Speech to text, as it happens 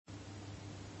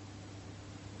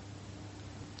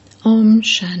Om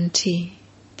Shanti.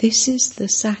 This is the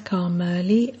Sakar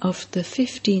Murli of the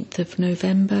 15th of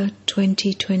November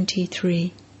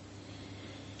 2023.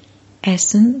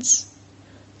 Essence: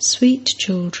 Sweet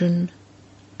children,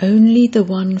 only the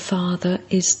one Father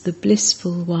is the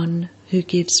blissful one who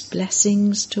gives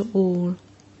blessings to all.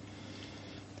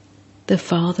 The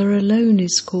Father alone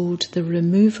is called the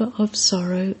remover of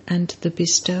sorrow and the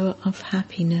bestower of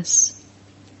happiness.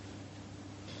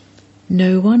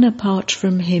 No one apart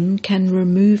from him can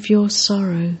remove your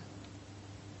sorrow.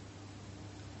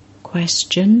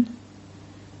 Question: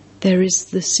 There is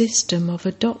the system of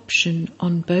adoption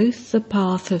on both the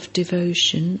path of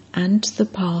devotion and the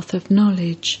path of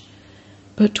knowledge,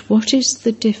 but what is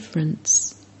the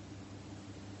difference?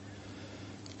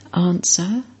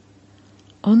 Answer: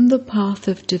 On the path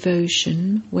of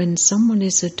devotion, when someone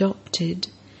is adopted,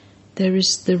 there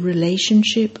is the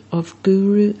relationship of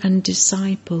guru and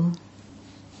disciple.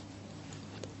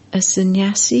 A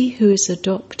sannyasi who is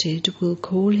adopted will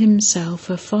call himself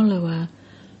a follower,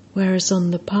 whereas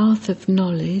on the path of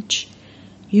knowledge,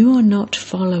 you are not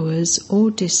followers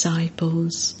or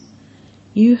disciples.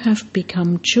 You have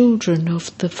become children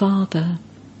of the Father.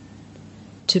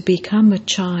 To become a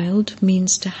child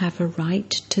means to have a right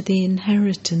to the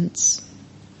inheritance.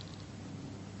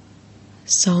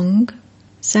 Song: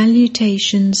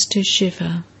 Salutations to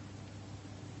Shiva.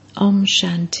 Om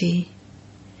Shanti.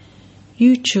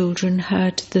 You children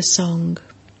heard the song.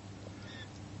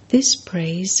 This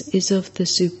praise is of the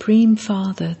Supreme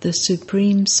Father, the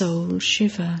Supreme Soul,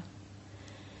 Shiva.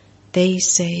 They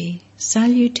say,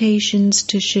 Salutations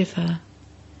to Shiva.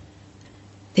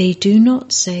 They do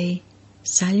not say,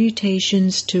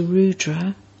 Salutations to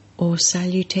Rudra or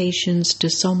Salutations to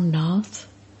Somnath.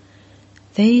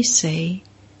 They say,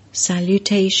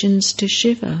 Salutations to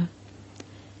Shiva,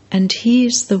 and he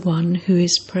is the one who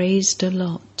is praised a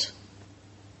lot.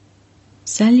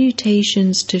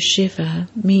 Salutations to Shiva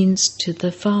means to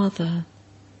the Father.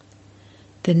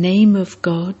 The name of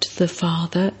God, the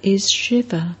Father, is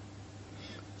Shiva.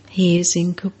 He is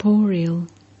incorporeal.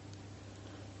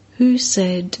 Who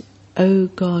said, O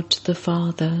God the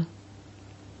Father?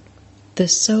 The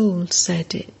soul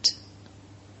said it.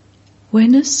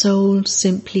 When a soul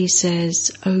simply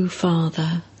says, O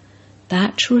Father,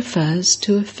 that refers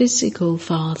to a physical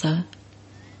father.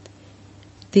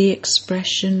 The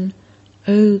expression,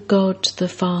 O God the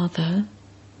Father,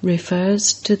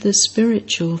 refers to the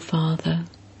spiritual Father.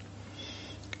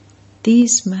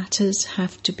 These matters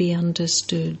have to be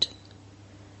understood.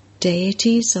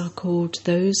 Deities are called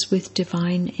those with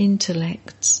divine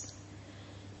intellects.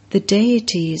 The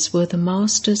deities were the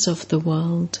masters of the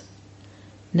world.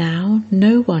 Now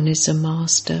no one is a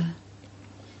master.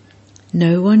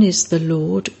 No one is the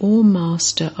Lord or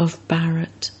Master of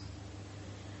Bharat.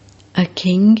 A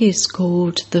king is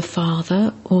called the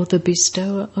father or the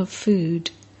bestower of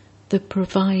food, the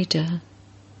provider.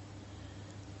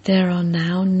 There are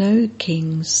now no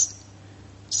kings.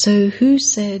 So who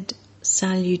said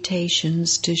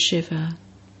salutations to Shiva?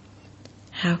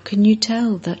 How can you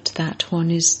tell that that one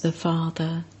is the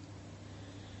father?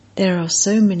 There are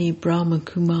so many Brahma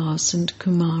Kumaris and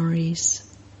Kumaris.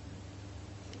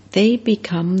 They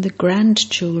become the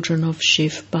grandchildren of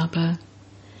Shiv Baba.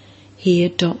 He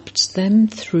adopts them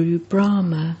through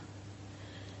Brahma.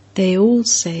 They all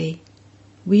say,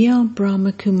 We are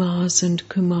Brahma Kumaris and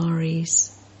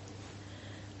Kumaris.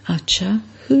 Acha,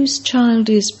 whose child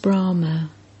is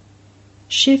Brahma?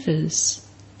 Shiva's.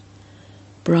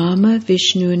 Brahma,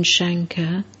 Vishnu and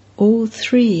Shankar, all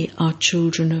three are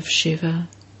children of Shiva.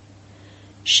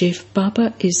 Shiv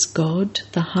Baba is God,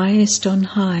 the highest on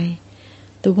high,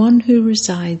 the one who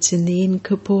resides in the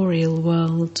incorporeal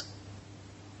world.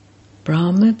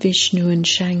 Brahma, Vishnu and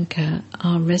Shankar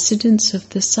are residents of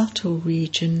the subtle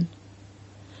region.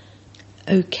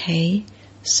 Okay,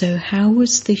 so how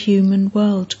was the human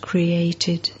world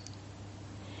created?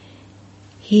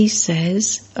 He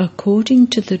says, according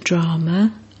to the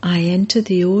drama, I enter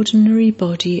the ordinary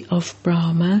body of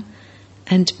Brahma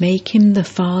and make him the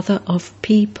father of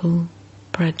people,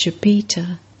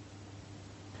 Prajapita.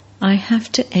 I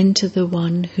have to enter the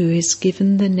one who is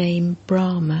given the name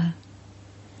Brahma.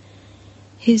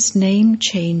 His name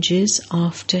changes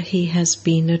after he has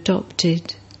been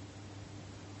adopted.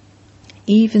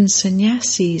 Even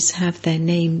sannyasis have their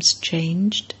names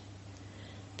changed.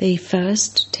 They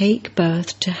first take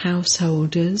birth to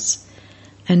householders,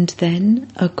 and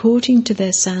then, according to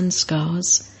their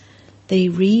sanskars, they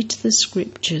read the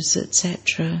scriptures,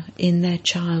 etc. in their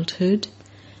childhood,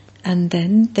 and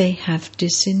then they have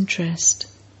disinterest.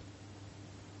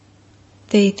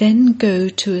 They then go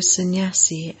to a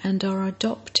sannyasi and are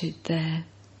adopted there.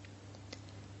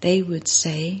 They would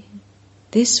say,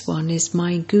 "This one is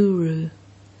my guru."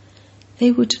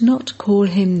 They would not call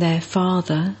him their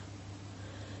father.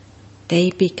 They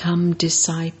become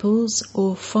disciples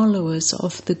or followers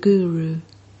of the guru.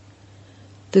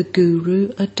 The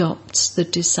guru adopts the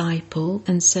disciple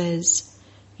and says,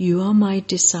 "You are my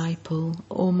disciple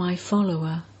or my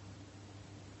follower."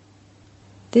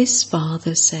 This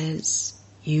father says,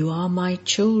 "You are my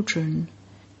children."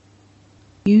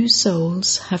 You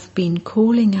souls have been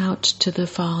calling out to the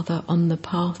Father on the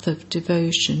path of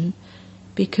devotion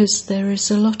because there is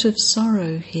a lot of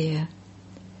sorrow here.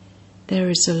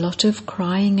 There is a lot of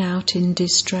crying out in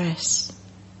distress.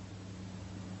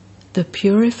 The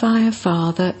Purifier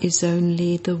Father is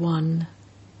only the one.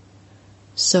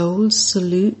 Souls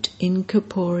salute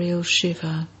incorporeal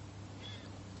Shiva.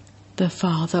 The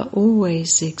Father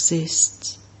always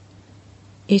exists.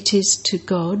 It is to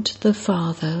God the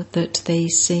Father that they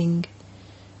sing,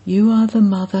 "You are the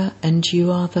Mother and you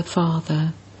are the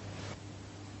Father."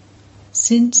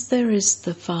 Since there is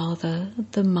the Father,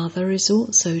 the Mother is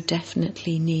also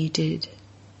definitely needed.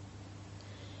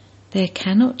 There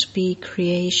cannot be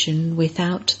creation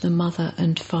without the Mother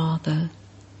and Father.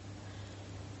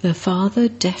 The Father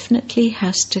definitely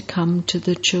has to come to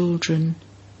the children.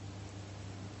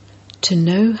 To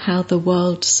know how the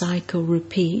world cycle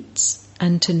repeats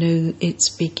and to know its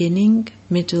beginning,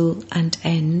 middle and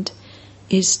end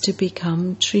is to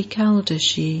become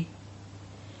Trikaldashi.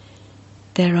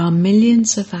 There are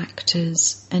millions of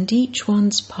actors and each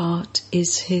one's part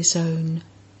is his own.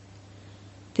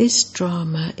 This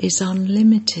drama is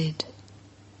unlimited.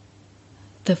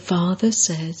 The Father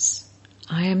says,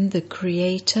 "I am the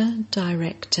creator,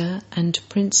 director and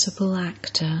principal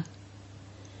actor.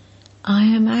 I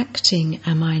am acting,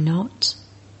 am I not?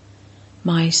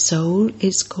 My soul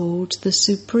is called the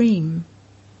Supreme.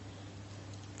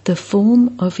 The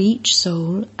form of each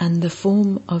soul and the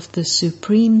form of the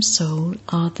Supreme Soul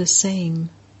are the same.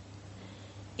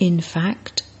 In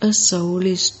fact, a soul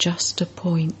is just a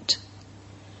point.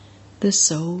 The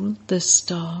soul, the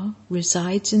star,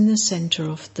 resides in the center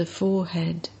of the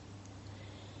forehead.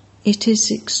 It is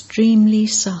extremely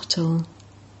subtle.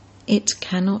 It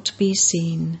cannot be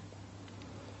seen.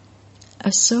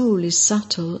 A soul is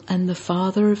subtle and the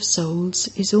Father of souls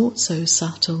is also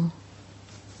subtle.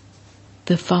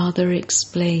 The Father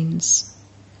explains,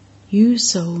 "You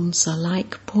souls are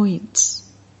like points.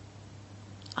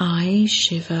 I,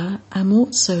 Shiva, am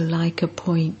also like a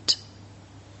point.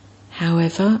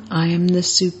 However, I am the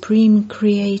Supreme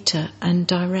Creator and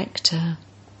Director.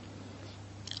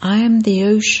 I am the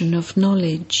ocean of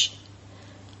knowledge.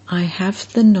 I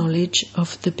have the knowledge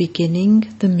of the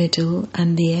beginning, the middle,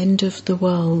 and the end of the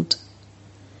world.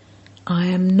 I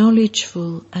am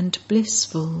knowledgeful and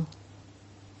blissful.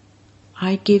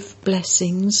 I give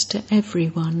blessings to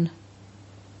everyone.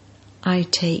 I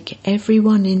take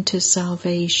everyone into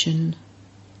salvation.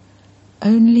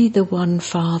 Only the one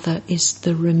Father is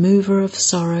the remover of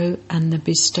sorrow and the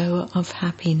bestower of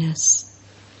happiness.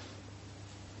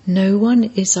 No one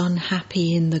is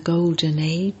unhappy in the Golden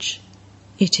Age.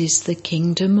 It is the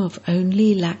kingdom of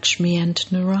only Lakshmi and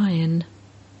Narayan."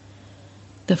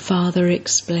 The Father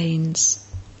explains,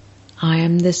 "I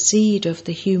am the seed of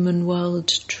the human world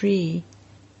tree.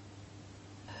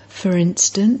 For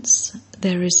instance,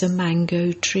 there is a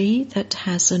mango tree that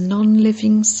has a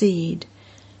non-living seed,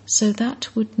 so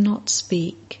that would not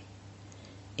speak.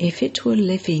 If it were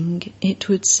living, it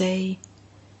would say,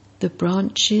 'The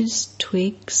branches,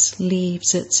 twigs,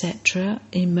 leaves, etc.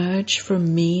 emerge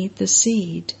from me, the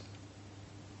seed.'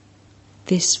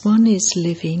 This one is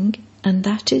living, and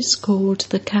that is called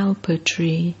the Kalpa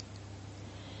tree.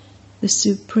 The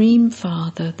Supreme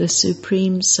Father, the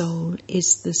Supreme Soul,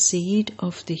 is the seed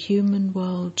of the human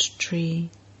world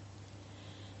tree.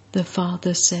 The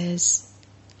Father says,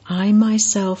 "I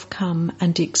myself come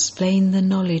and explain the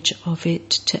knowledge of it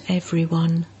to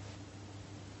everyone.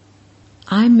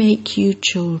 I make you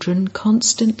children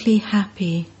constantly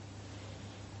happy.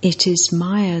 It is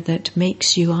Maya that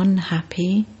makes you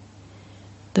unhappy.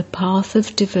 The path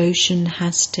of devotion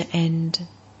has to end.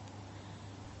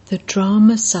 The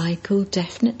drama cycle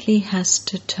definitely has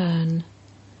to turn.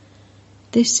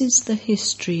 This is the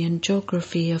history and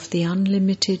geography of the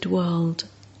unlimited world.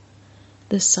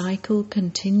 The cycle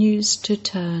continues to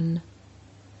turn.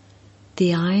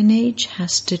 The Iron Age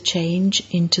has to change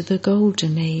into the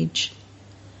Golden Age.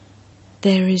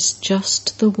 There is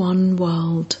just the one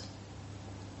world.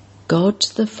 God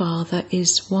the Father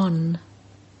is one.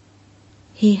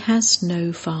 He has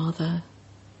no father.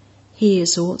 He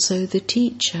is also the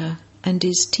teacher and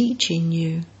is teaching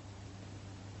you.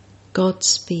 God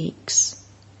speaks,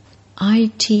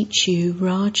 I teach you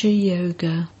Raja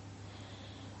Yoga.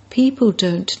 People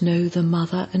don't know the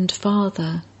mother and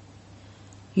father.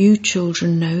 You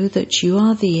children know that you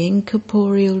are the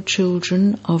incorporeal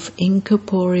children of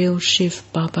incorporeal Shiv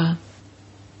Baba.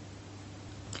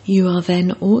 You are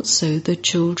then also the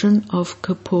children of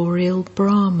corporeal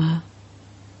Brahma.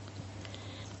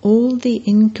 All the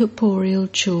incorporeal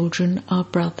children are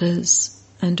brothers,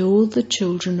 and all the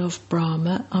children of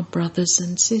Brahma are brothers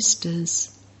and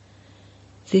sisters.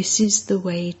 This is the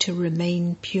way to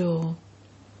remain pure.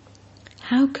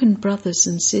 How can brothers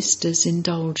and sisters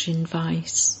indulge in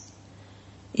vice?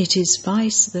 It is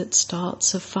vice that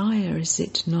starts a fire, is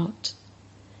it not?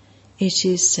 It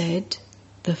is said,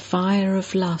 the fire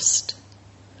of lust.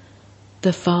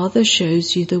 The Father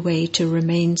shows you the way to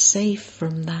remain safe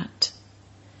from that.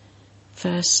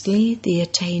 Firstly, the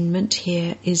attainment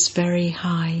here is very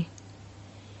high.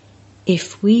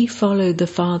 If we follow the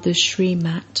Father's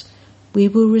Srimat, we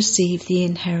will receive the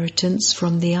inheritance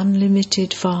from the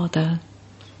unlimited Father.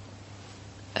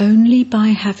 Only by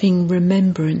having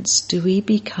remembrance do we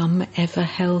become ever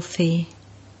healthy.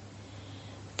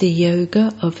 The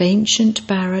yoga of ancient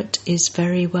Bharat is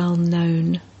very well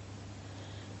known.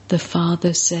 The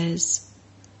Father says,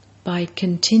 by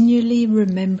continually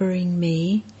remembering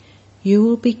me, you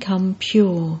will become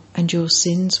pure and your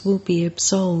sins will be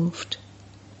absolved.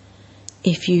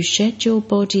 If you shed your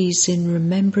bodies in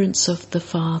remembrance of the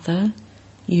Father,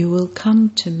 you will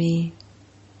come to me.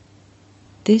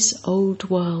 This old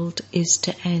world is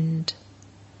to end.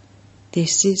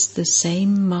 This is the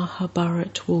same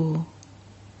Mahabharat war.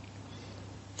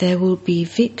 There will be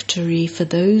victory for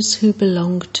those who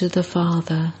belong to the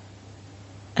Father.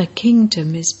 A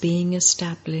kingdom is being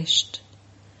established.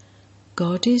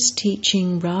 God is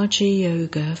teaching Raja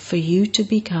Yoga for you to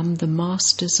become the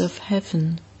masters of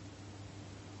heaven.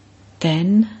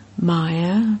 Then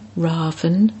Maya,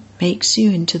 Ravan, makes you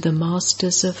into the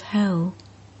masters of hell.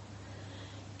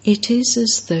 It is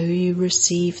as though you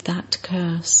receive that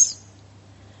curse.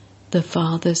 The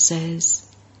Father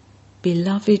says,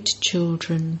 beloved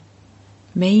children,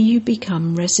 may you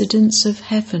become residents of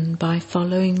heaven by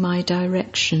following my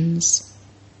directions.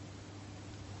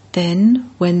 Then,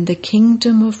 when the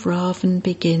kingdom of Ravan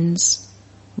begins,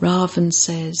 Ravan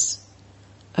says,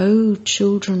 O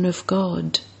children of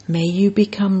God, may you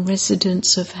become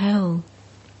residents of hell.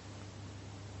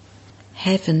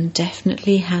 Heaven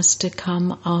definitely has to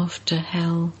come after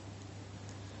hell.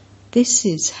 This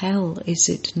is hell, is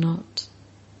it not?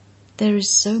 There is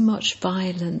so much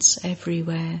violence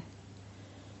everywhere.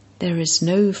 There is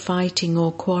no fighting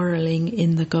or quarrelling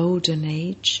in the Golden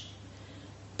Age.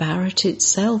 Bharat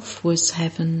itself was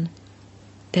heaven.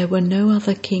 There were no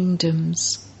other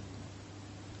kingdoms.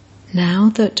 Now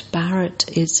that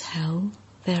Bharat is hell,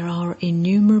 there are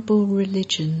innumerable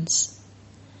religions.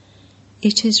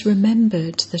 It is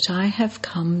remembered that I have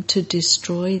come to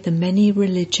destroy the many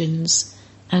religions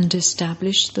and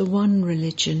establish the one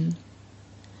religion.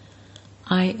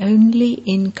 I only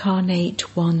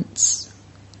incarnate once.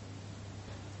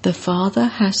 The Father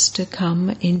has to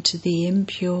come into the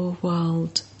impure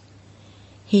world.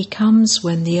 He comes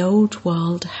when the old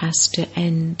world has to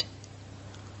end.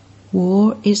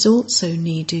 War is also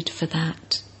needed for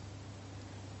that.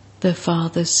 The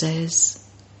Father says,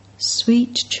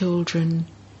 sweet children,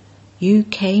 you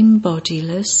came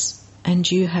bodiless and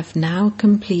you have now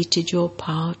completed your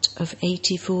part of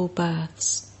 84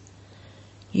 births.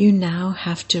 You now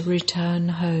have to return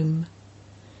home.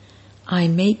 I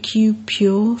make you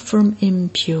pure from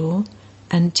impure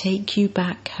and take you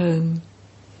back home.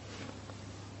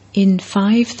 In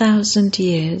 5,000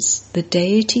 years, the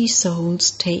deity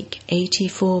souls take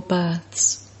 84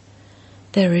 births.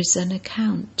 There is an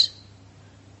account.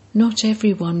 Not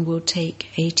everyone will take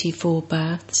 84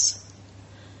 births.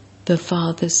 The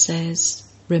Father says,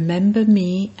 remember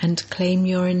me and claim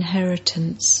your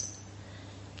inheritance.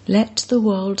 Let the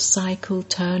world cycle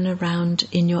turn around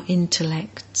in your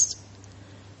intellects.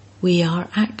 We are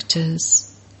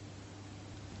actors.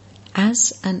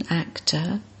 As an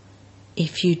actor,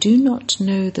 if you do not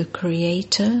know the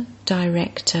creator,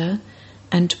 director,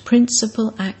 and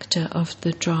principal actor of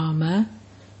the drama,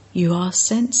 you are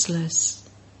senseless.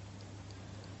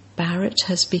 Bharat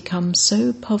has become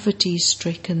so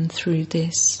poverty-stricken through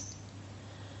this.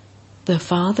 The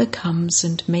Father comes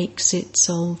and makes it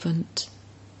solvent.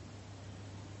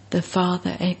 The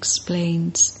Father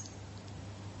explains,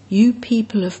 you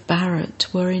people of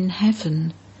Bharat were in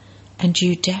heaven, and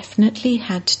you definitely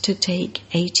had to take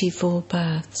 84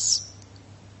 births.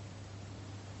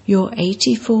 Your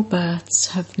 84 births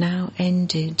have now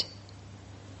ended.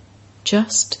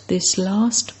 Just this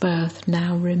last birth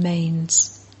now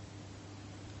remains.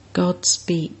 God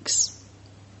speaks.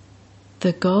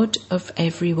 The God of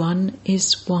everyone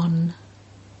is one.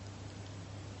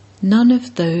 None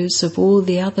of those of all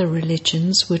the other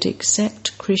religions would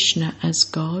accept Krishna as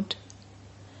God.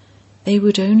 They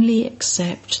would only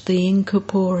accept the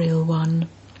incorporeal one.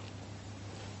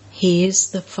 He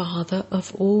is the Father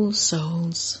of all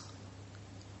souls.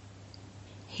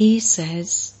 He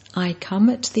says, I come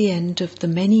at the end of the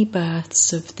many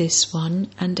births of this one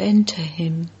and enter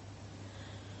him.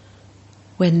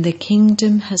 When the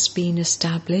kingdom has been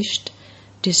established,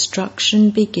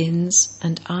 destruction begins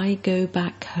and I go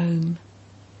back home.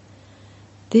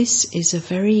 This is a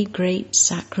very great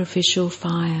sacrificial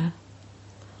fire.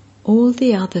 All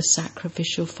the other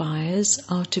sacrificial fires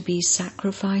are to be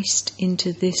sacrificed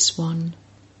into this one.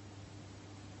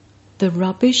 The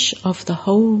rubbish of the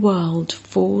whole world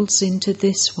falls into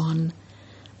this one,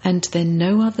 and then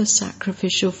no other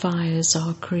sacrificial fires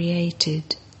are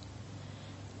created.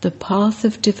 The path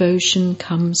of devotion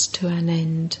comes to an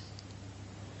end.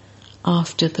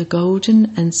 After the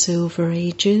golden and silver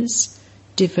ages,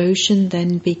 devotion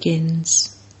then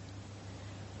begins.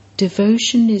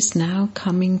 Devotion is now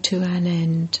coming to an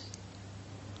end.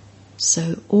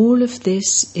 So all of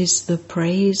this is the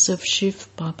praise of Shiv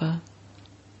Baba.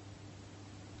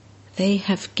 They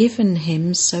have given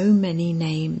him so many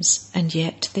names, and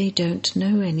yet they don't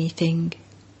know anything.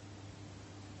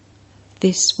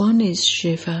 This one is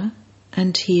Shiva,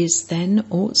 and he is then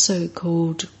also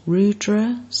called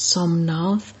Rudra,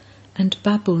 Somnath, and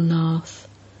Babulnath,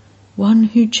 one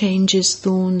who changes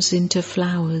thorns into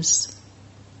flowers.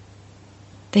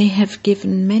 They have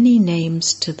given many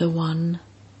names to the one.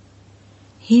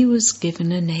 He was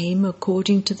given a name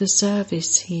according to the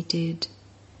service he did.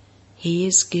 He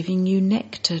is giving you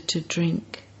nectar to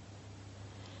drink.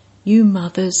 You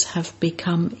mothers have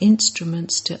become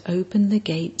instruments to open the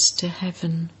gates to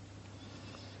heaven.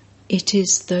 It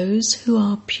is those who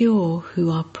are pure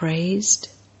who are praised.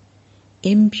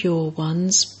 Impure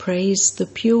ones praise the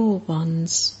pure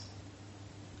ones.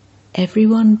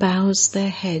 Everyone bows their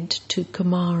head to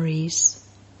Kumaris.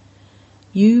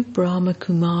 You Brahma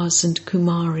Kumars and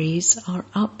Kumaris are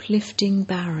uplifting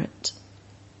Bharat.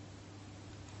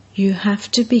 You have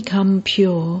to become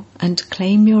pure and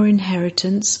claim your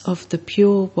inheritance of the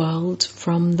pure world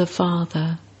from the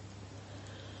Father.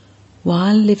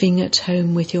 While living at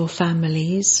home with your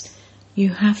families, you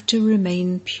have to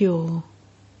remain pure.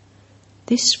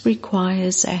 This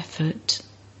requires effort.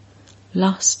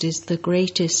 Lust is the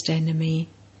greatest enemy.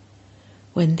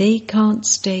 When they can't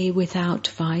stay without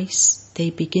vice, they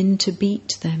begin to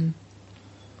beat them.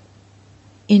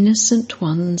 Innocent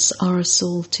ones are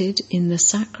assaulted in the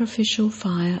sacrificial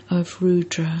fire of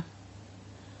Rudra.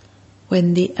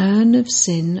 When the urn of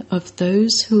sin of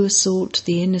those who assault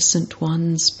the innocent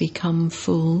ones become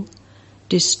full,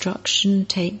 destruction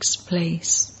takes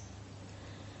place.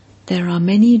 There are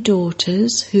many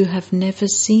daughters who have never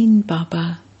seen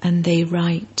Baba, and they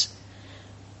write,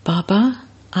 Baba,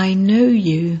 I know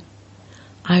you.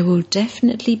 I will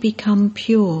definitely become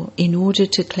pure in order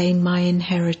to claim my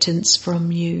inheritance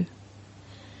from you.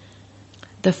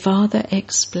 The Father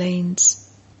explains,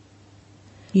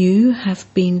 you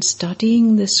have been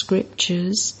studying the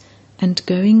scriptures and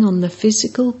going on the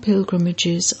physical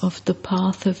pilgrimages of the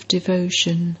path of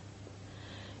devotion.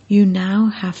 You now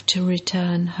have to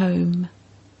return home.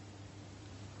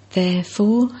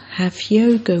 Therefore, have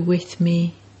yoga with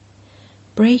me.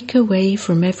 Break away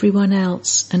from everyone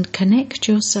else and connect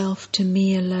yourself to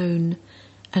me alone,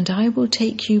 and I will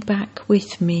take you back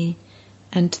with me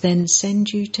and then send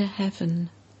you to heaven.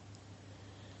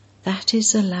 That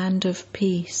is a land of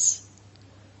peace.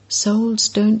 Souls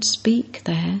don't speak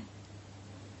there.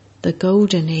 The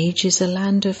Golden Age is a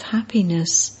land of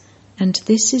happiness, and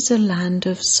this is a land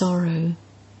of sorrow.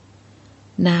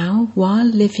 Now, while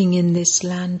living in this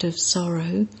land of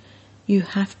sorrow, you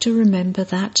have to remember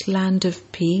that land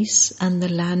of peace and the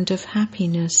land of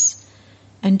happiness,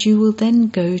 and you will then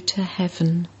go to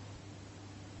heaven.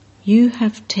 You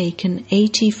have taken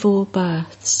 84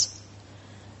 births.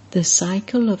 The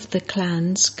cycle of the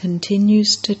clans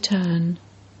continues to turn.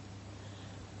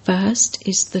 First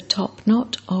is the top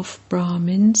knot of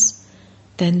Brahmins,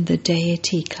 then the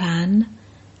deity clan,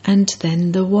 and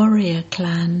then the warrior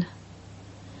clan.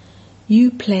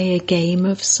 You play a game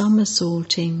of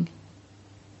somersaulting.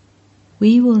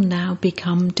 We will now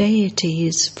become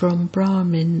deities from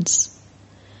Brahmins.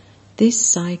 This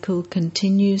cycle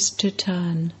continues to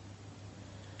turn.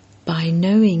 By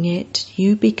knowing it,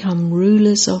 you become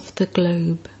rulers of the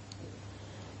globe.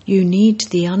 You need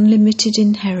the unlimited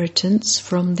inheritance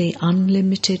from the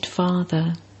unlimited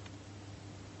Father.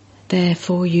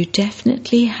 Therefore, you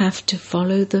definitely have to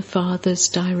follow the Father's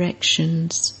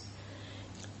directions.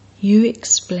 You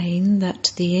explain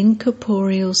that the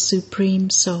incorporeal Supreme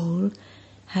Soul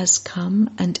has come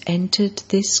and entered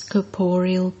this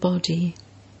corporeal body.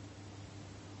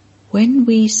 When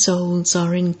we souls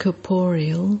are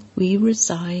incorporeal, we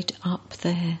reside up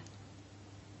there.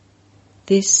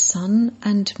 This sun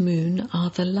and moon are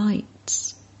the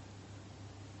lights.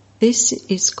 This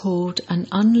is called an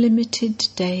unlimited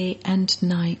day and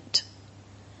night.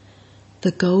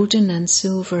 The golden and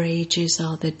silver ages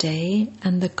are the day,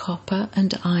 and the copper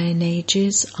and iron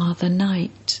ages are the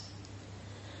night.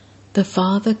 The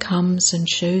Father comes and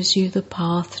shows you the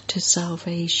path to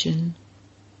salvation.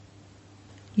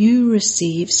 You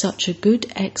receive such a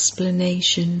good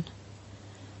explanation.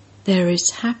 There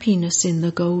is happiness in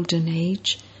the golden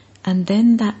age, and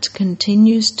then that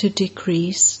continues to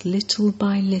decrease little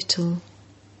by little.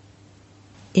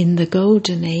 In the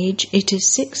golden age it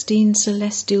is 16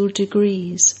 celestial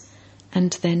degrees,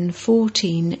 and then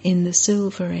 14 in the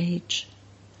silver age.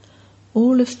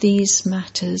 All of these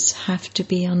matters have to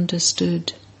be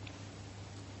understood.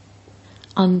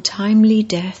 Untimely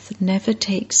death never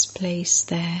takes place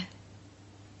there.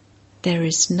 There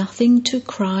is nothing to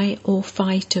cry or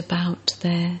fight about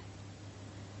there.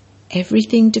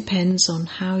 Everything depends on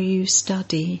how you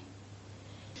study.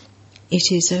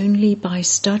 It is only by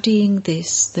studying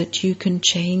this that you can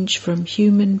change from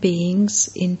human beings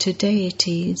into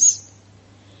deities.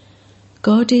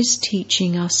 God is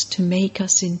teaching us to make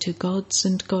us into gods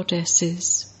and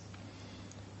goddesses.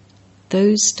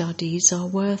 Those studies are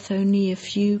worth only a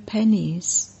few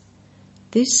pennies.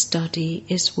 This study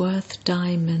is worth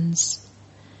diamonds.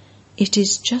 It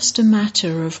is just a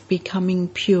matter of becoming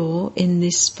pure in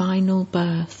this final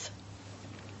birth.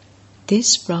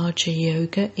 This Raja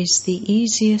Yoga is the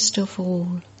easiest of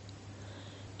all.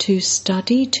 To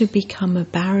study to become a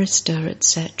barrister,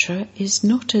 etc., is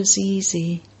not as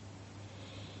easy.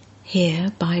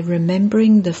 Here, by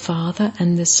remembering the Father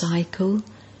and the cycle,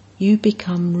 you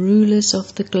become rulers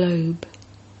of the globe.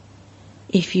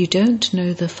 If you don't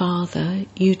know the Father,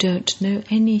 you don't know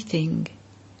anything.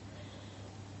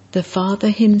 The Father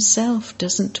himself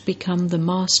doesn't become the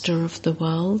master of the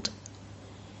world.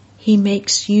 He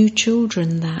makes you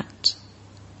children that.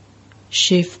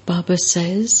 Shiv Baba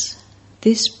says,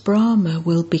 "This Brahma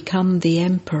will become the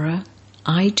emperor.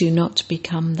 I do not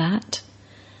become that.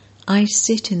 I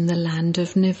sit in the land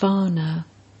of Nirvana.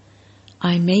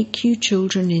 I make you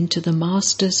children into the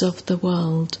masters of the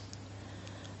world.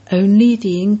 Only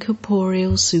the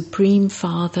incorporeal Supreme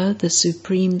Father, the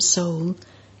Supreme Soul,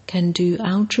 can do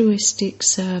altruistic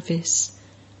service.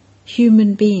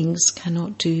 Human beings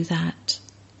cannot do that.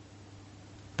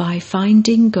 By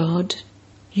finding God,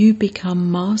 you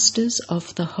become masters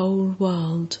of the whole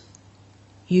world.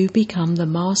 You become the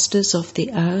masters of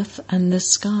the earth and the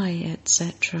sky,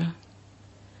 etc.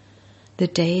 The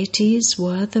deities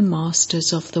were the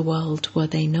masters of the world, were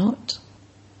they not?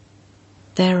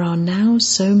 There are now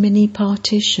so many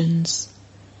partitions.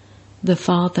 The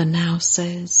Father now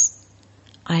says,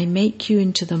 I make you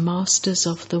into the masters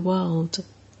of the world.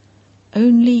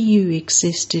 Only you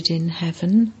existed in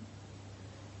heaven.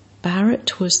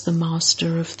 Bharat was the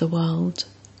master of the world.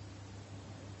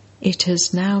 It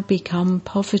has now become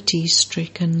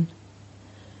poverty-stricken.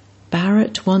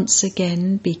 Bharat once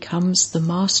again becomes the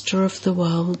master of the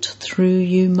world through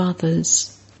you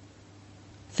mothers.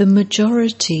 The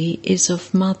majority is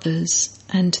of mothers,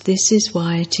 and this is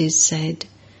why it is said,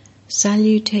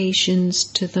 salutations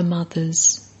to the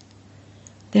mothers.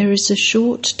 There is a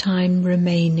short time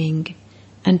remaining,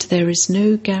 and there is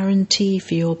no guarantee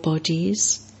for your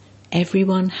bodies.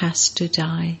 Everyone has to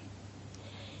die.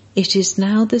 It is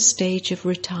now the stage of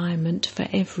retirement for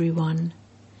everyone.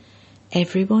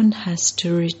 Everyone has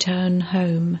to return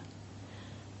home.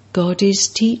 God is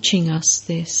teaching us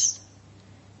this.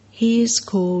 He is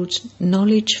called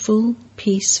knowledgeful,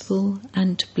 peaceful,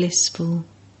 and blissful.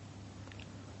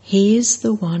 He is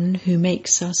the one who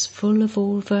makes us full of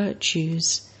all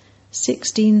virtues,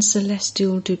 16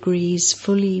 celestial degrees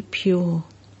fully pure.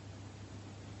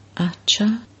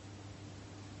 Acha.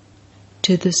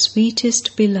 To the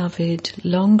sweetest beloved,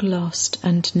 long lost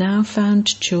and now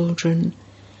found children,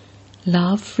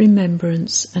 love,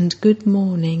 remembrance and good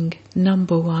morning,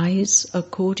 number-wise,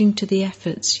 according to the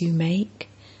efforts you make,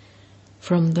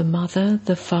 from the Mother,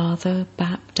 the Father,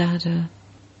 Bap Dada.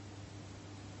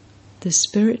 The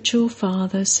spiritual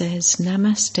father says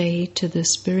Namaste to the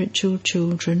spiritual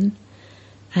children,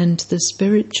 and the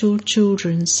spiritual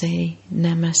children say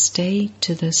Namaste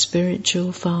to the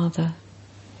spiritual father.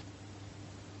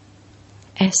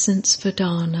 Essence for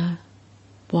Dana.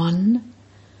 1.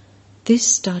 This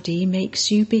study makes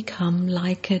you become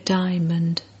like a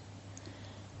diamond.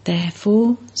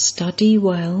 Therefore, study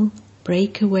well,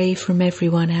 break away from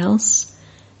everyone else,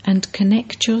 and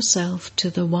connect yourself to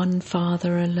the one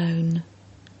Father alone.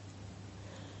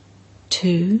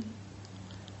 2.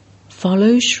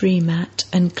 Follow Srimat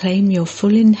and claim your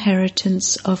full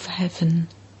inheritance of heaven.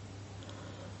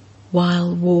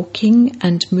 While walking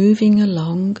and moving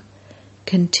along,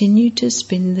 continue to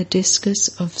spin the discus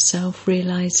of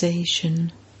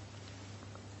self-realization.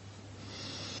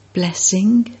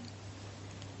 Blessing.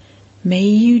 May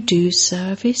you do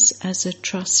service as a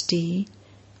trustee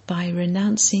by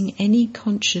renouncing any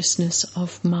consciousness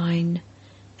of mine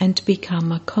and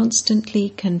become a constantly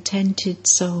contented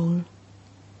soul.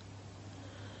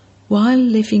 While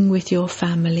living with your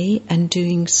family and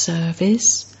doing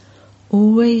service,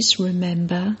 always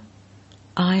remember,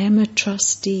 I am a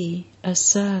trustee, a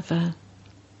server.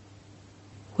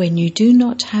 When you do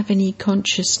not have any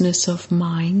consciousness of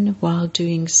mine while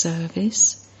doing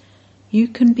service, you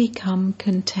can become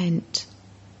content.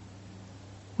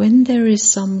 When there is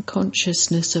some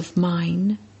consciousness of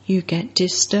mine, you get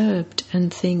disturbed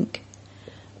and think,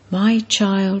 my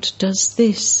child does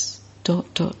this, ...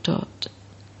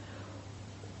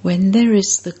 When there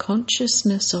is the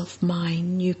consciousness of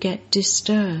mine, you get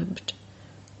disturbed,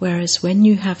 whereas when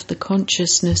you have the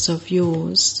consciousness of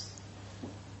yours,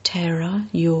 terra,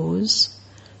 yours,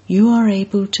 you are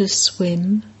able to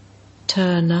swim,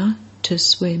 turna, to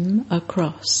swim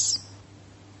across.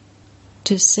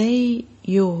 To say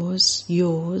yours,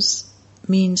 yours,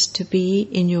 means to be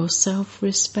in your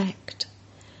self-respect,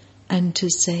 and to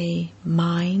say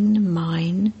mine,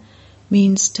 mine,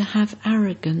 means to have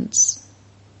arrogance.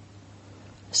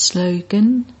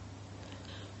 Slogan: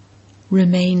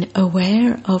 remain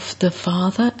aware of the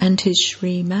Father and his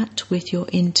Srimat with your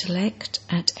intellect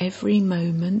at every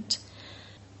moment,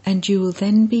 and you will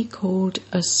then be called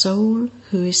a soul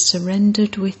who is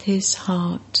surrendered with his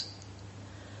heart.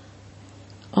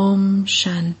 Om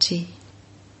Shanti.